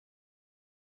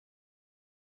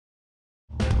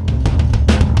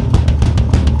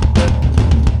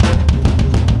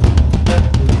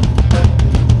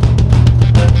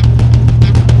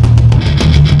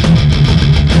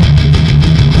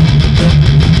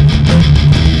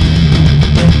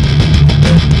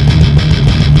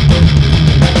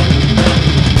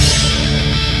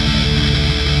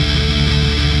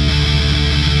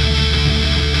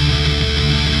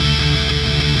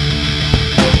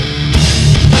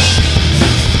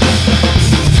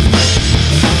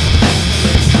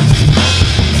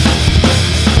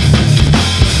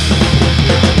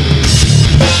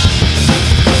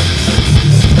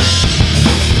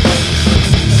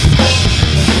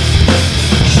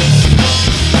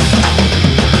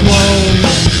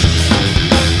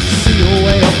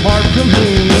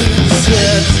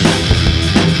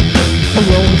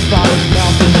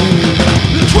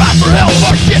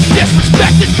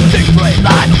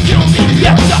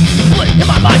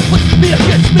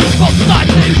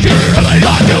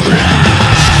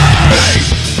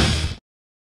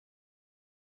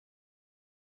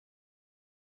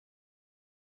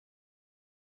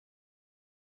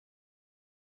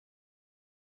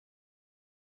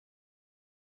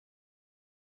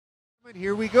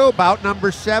Here we go. Bout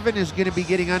number 7 is going to be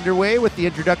getting underway with the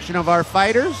introduction of our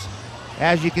fighters.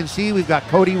 As you can see, we've got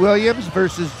Cody Williams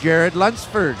versus Jared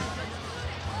Lunceford.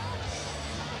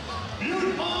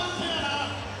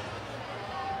 Montana,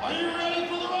 are you ready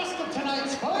for the rest of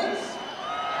tonight's fights?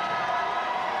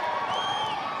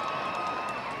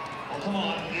 Well, come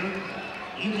on,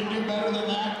 you can do better than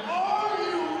that. Are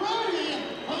you ready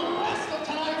for the rest of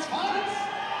tonight's fights?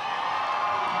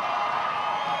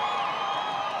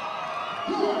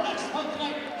 Your next fight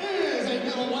tonight is a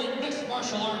middleweight mixed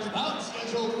martial arts bout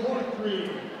scheduled for 3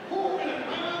 4-minute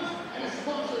rounds and is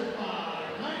sponsored by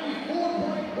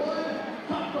 94.1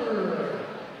 Copper.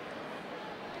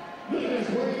 Making his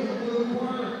way to the blue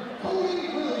corner, Cody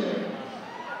Williams.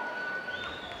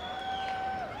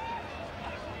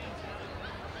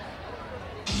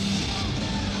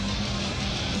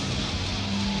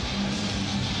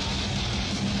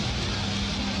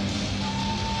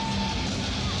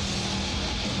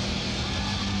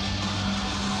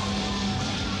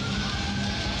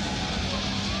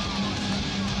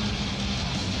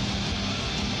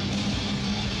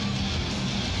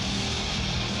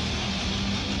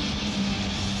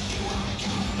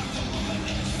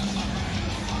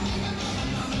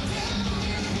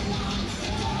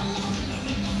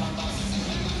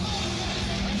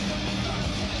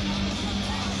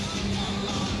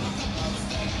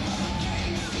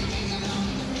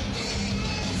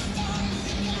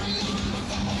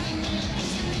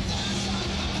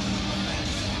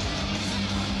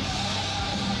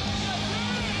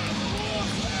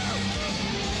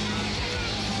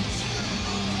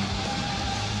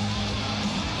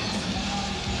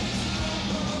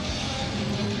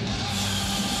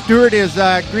 Stewart is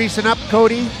greasing up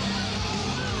Cody.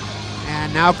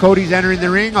 And now Cody's entering the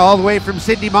ring all the way from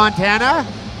Sydney, Montana.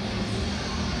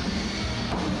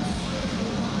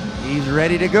 He's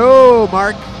ready to go,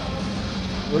 Mark.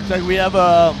 Looks like we have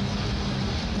a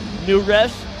new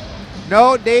ref.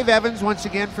 No, Dave Evans once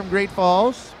again from Great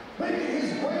Falls. Making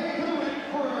his way to the ring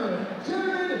for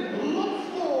Jared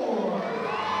Lunceford.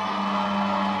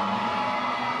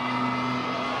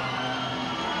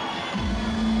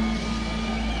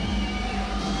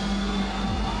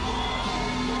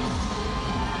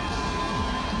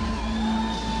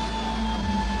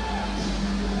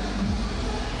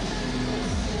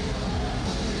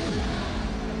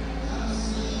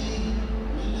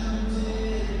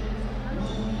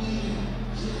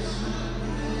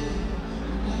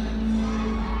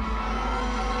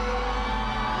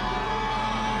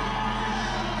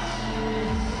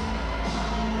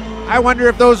 I wonder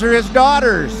if those are his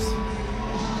daughters.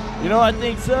 You know, I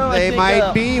think so. They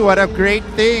might be. What a great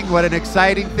thing. What an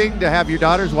exciting thing to have your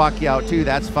daughters walk you out, too.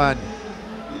 That's fun.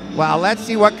 Well, let's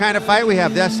see what kind of fight we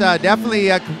have. This definitely,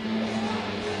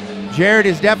 Jared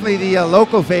is definitely the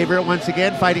local favorite once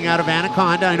again, fighting out of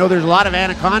Anaconda. I know there's a lot of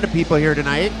Anaconda people here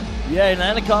tonight. Yeah, and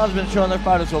Anaconda's been showing their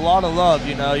fighters a lot of love,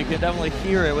 you know. You can definitely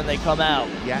hear it when they come out.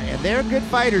 Yeah, and they're good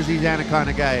fighters, these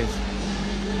Anaconda guys.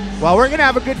 Well, we're going to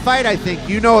have a good fight, I think.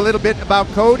 You know a little bit about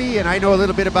Cody, and I know a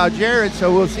little bit about Jared,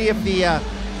 so we'll see if the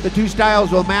two styles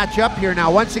will match up here.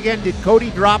 Now, once again, did Cody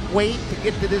drop weight to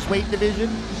get to this weight division?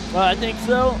 Well, I think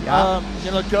so. Yeah. You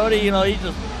know, Cody, you know, he's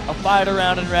just a fighter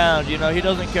round and round. You know, he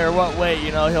doesn't care what weight.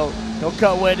 You know, he'll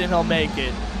cut weight and he'll make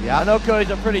it. Yeah. I know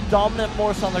Cody's a pretty dominant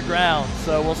force on the ground,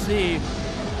 so we'll see.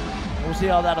 We'll see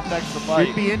how that affects the fight.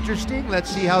 Should be interesting.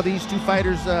 Let's see how these two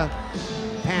fighters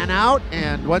pan out.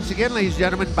 And once again, ladies and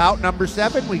gentlemen, bout number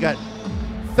 7. We got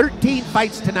 13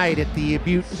 fights tonight at the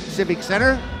Butte Civic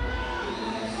Center.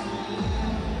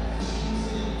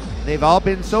 They've all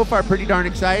been so far pretty darn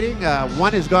exciting.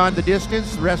 One has gone the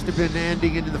distance. The rest have been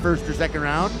ending into the first or second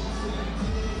round.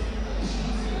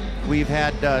 We've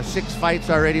had 6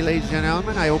 fights already, ladies and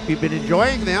gentlemen. I hope you've been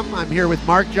enjoying them. I'm here with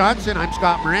Mark Johnson. I'm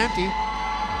Scott Moranti.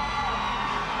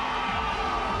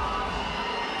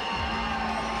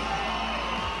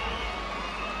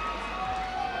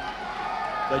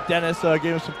 Like Dennis gave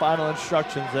him some final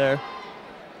instructions there.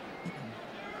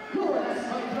 Your next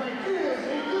fight tonight is a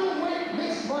middleweight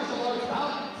mixed martial arts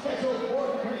bout scheduled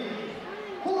for 3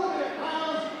 4-minute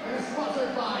rounds and is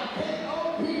sponsored by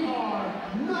KOPR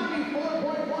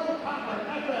 94.1 Copper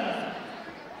FM.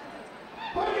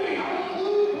 Fighting out of the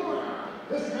blue corner,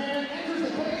 this man enters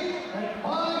the cage at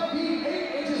 5 feet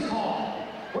 8 inches tall,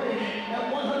 weighing in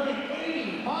at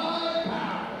 185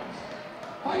 pounds.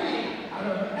 Fighting out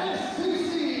of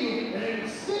SCC in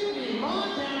Sydney,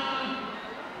 Montana,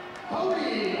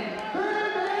 Cody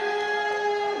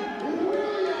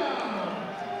Williams.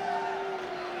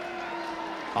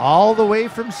 All the way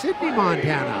from Sydney,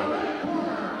 Montana.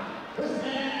 This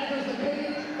man enters the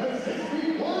cage at 6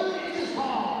 feet 1 inches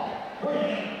tall,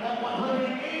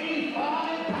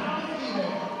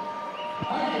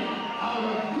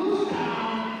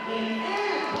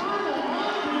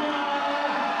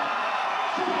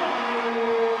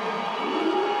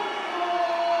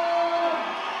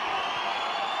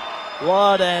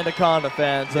 What Anaconda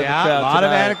fans in the Yeah, crowd a lot of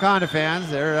tonight. Anaconda fans.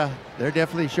 They're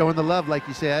definitely showing the love, like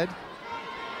you said.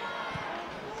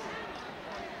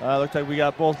 Looks like we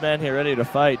got both men here ready to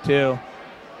fight, too.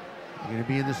 Going to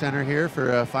be in the center here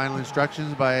for final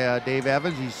instructions by Dave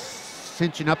Evans. He's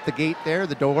cinching up the gate there,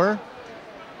 the door.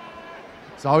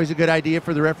 It's always a good idea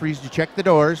for the referees to check the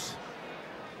doors.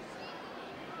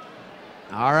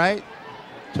 All right.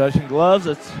 Touching gloves.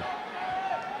 Looks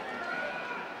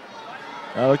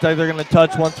like they're going to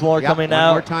touch once more coming out.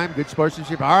 One more time. Good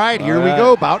sportsmanship. All right, here we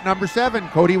go. Bout number 7.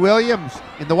 Cody Williams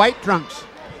in the white trunks.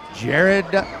 Jared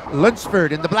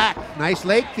Lunceford in the black. Nice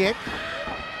leg kick.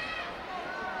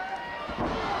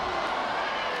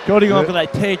 Cody going for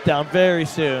that takedown very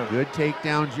soon. Good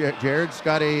takedown. Jared's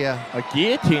got a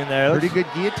guillotine there. Pretty good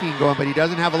guillotine going, but he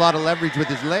doesn't have a lot of leverage with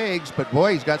his legs. But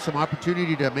boy, he's got some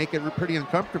opportunity to make it pretty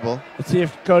uncomfortable. Let's see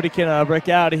if Cody can break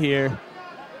out of here.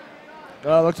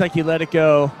 Oh, looks like he let it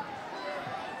go.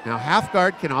 Now, half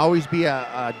guard can always be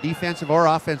a defensive or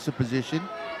offensive position.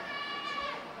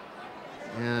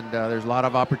 And there's a lot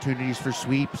of opportunities for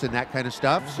sweeps and that kind of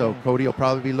stuff. So Cody will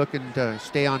probably be looking to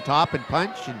stay on top and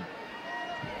punch. And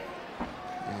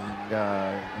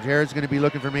Jared's going to be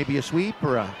looking for maybe a sweep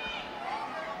or a...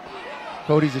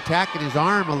 Cody's attacking his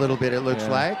arm a little bit, it looks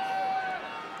like.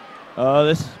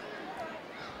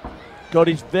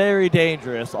 Cody's very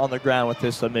dangerous on the ground with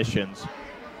his submissions.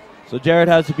 So Jared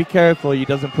has to be careful he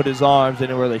doesn't put his arms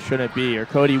anywhere they shouldn't be, or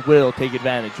Cody will take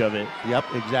advantage of it. Yep,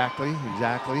 exactly.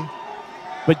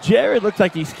 But Jared looks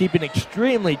like he's keeping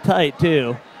extremely tight,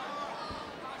 too.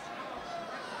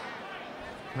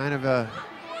 Kind of a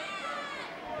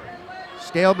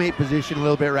stalemate position a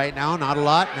little bit right now. Not a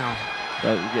lot now.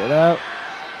 Get out.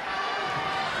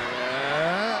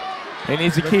 He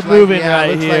needs to keep moving right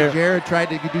looks here. Like Jared tried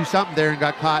to do something there and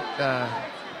got caught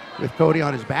with Cody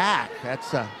on his back.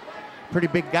 That's a pretty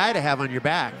big guy to have on your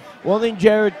back. One thing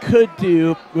Jared could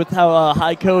do with how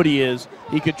high Cody is,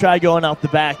 he could try going out the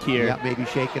back here. Yeah, maybe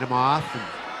shaking him off. And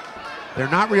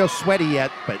they're not real sweaty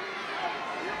yet, but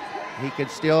he could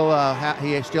still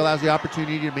he still has the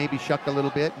opportunity to maybe shuck a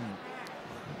little bit and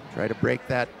try to break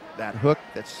that hook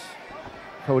that's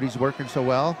Cody's working so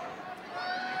well.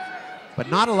 But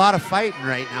not a lot of fighting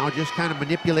right now, just kind of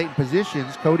manipulating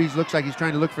positions. Cody's looks like he's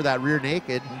trying to look for that rear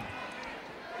naked.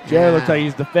 Jared looks like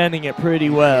he's defending it pretty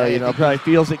well. Probably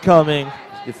feels it coming.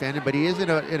 He's defending, but he is in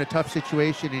a tough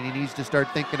situation, and he needs to start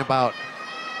thinking about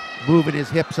moving his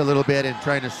hips a little bit and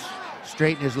trying to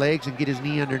straighten his legs and get his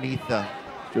knee underneath the...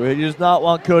 He does not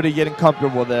want Cody getting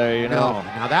comfortable there, No.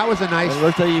 Now that was a nice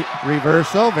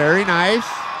reversal. Very nice.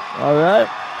 All right.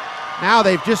 Now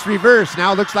they've just reversed.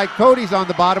 Now it looks like Cody's on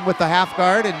the bottom with the half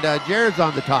guard, and Jared's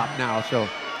on the top now. So.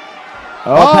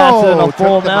 Passing a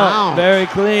full mount. Very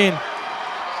clean.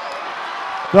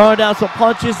 Throwing down some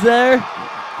punches there.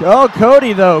 Oh,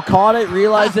 Cody, though, caught it,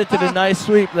 realized it, did a nice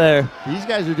sweep there. These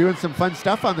guys are doing some fun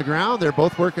stuff on the ground. They're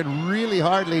both working really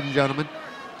hard, ladies and gentlemen.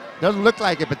 Doesn't look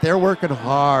like it, but they're working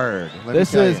hard.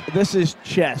 This is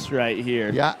chess right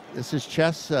here. Yeah, this is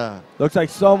chess. Looks like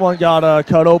someone got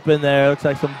cut open there. Looks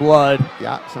like some blood.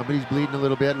 Yeah, somebody's bleeding a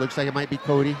little bit. Looks like it might be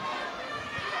Cody.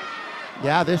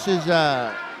 Yeah, this is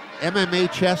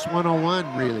MMA chess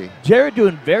 101, really. Jared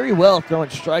doing very well throwing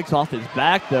strikes off his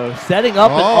back, though. Setting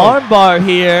up an armbar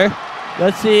here.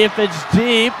 Let's see if it's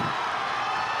deep.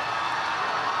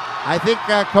 I think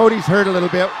Cody's hurt a little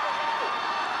bit.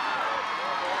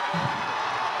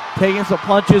 Taking some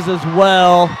punches as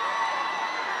well.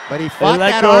 But he fought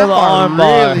that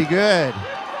armbar really good.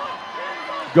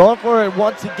 Going for it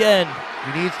once again.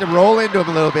 He needs to roll into him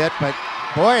a little bit, but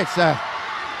boy, it's a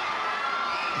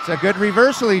good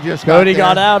reversal he just got. Cody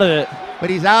got out of it.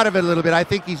 But he's out of it a little bit. I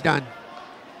think he's done.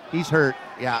 He's hurt.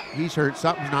 Yeah, he's hurt.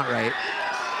 Something's not right.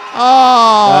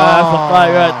 Oh! That's a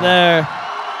fight right there.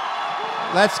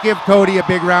 Let's give Cody a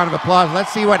big round of applause.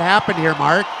 Let's see what happened here,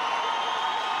 Mark.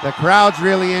 The crowd's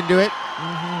really into it.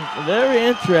 Very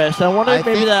interesting. I wonder if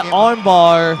maybe that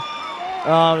armbar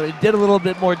did a little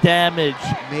bit more damage.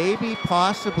 Maybe,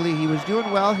 possibly. He was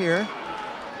doing well here.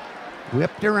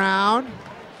 Whipped around.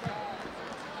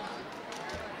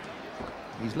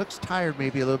 He looks tired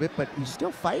maybe a little bit, but he's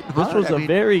still fighting hard. This was a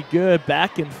very good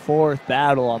back and forth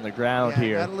battle on the ground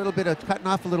here. Got a little bit of cutting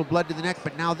off a little blood to the neck,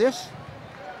 but now this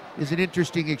is an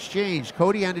interesting exchange.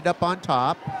 Cody ended up on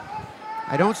top.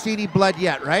 I don't see any blood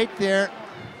yet. Right there.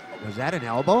 Was that an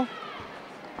elbow?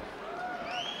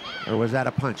 Or was that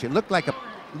a punch? It looked like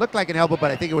an elbow, but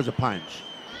I think it was a punch.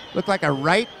 Looked like a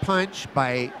right punch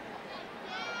by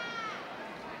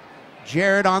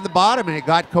Jared on the bottom, and it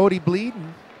got Cody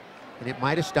bleeding. And it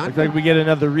might have stunned him. Looks like we get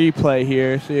another replay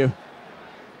here. See if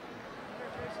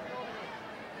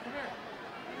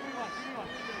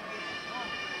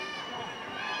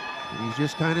He's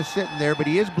just kind of sitting there, but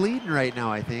he is bleeding right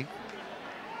now, I think.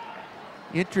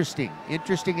 Interesting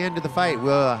end of the fight.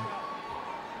 Well,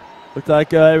 looks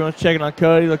like everyone's checking on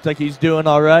Cody. Looks like he's doing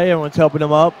all right. Everyone's helping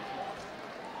him up.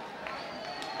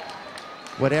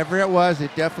 Whatever it was,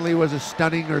 it definitely was a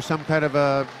stunning or some kind of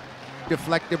a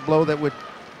deflective blow that would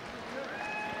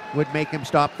make him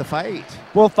stop the fight.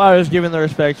 Both fighters giving the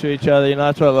respect to each other. You know,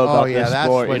 that's what I love about this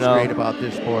sport. That's what's great about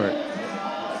this sport.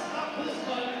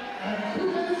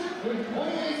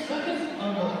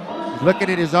 He's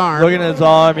looking at his arm. Looking at his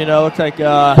arm, you know, looks like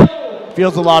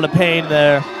feels a lot of pain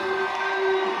there.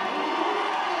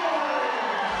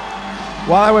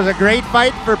 Well, it was a great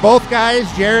fight for both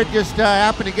guys. Jared just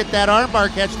happened to get that armbar,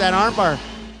 catch that armbar.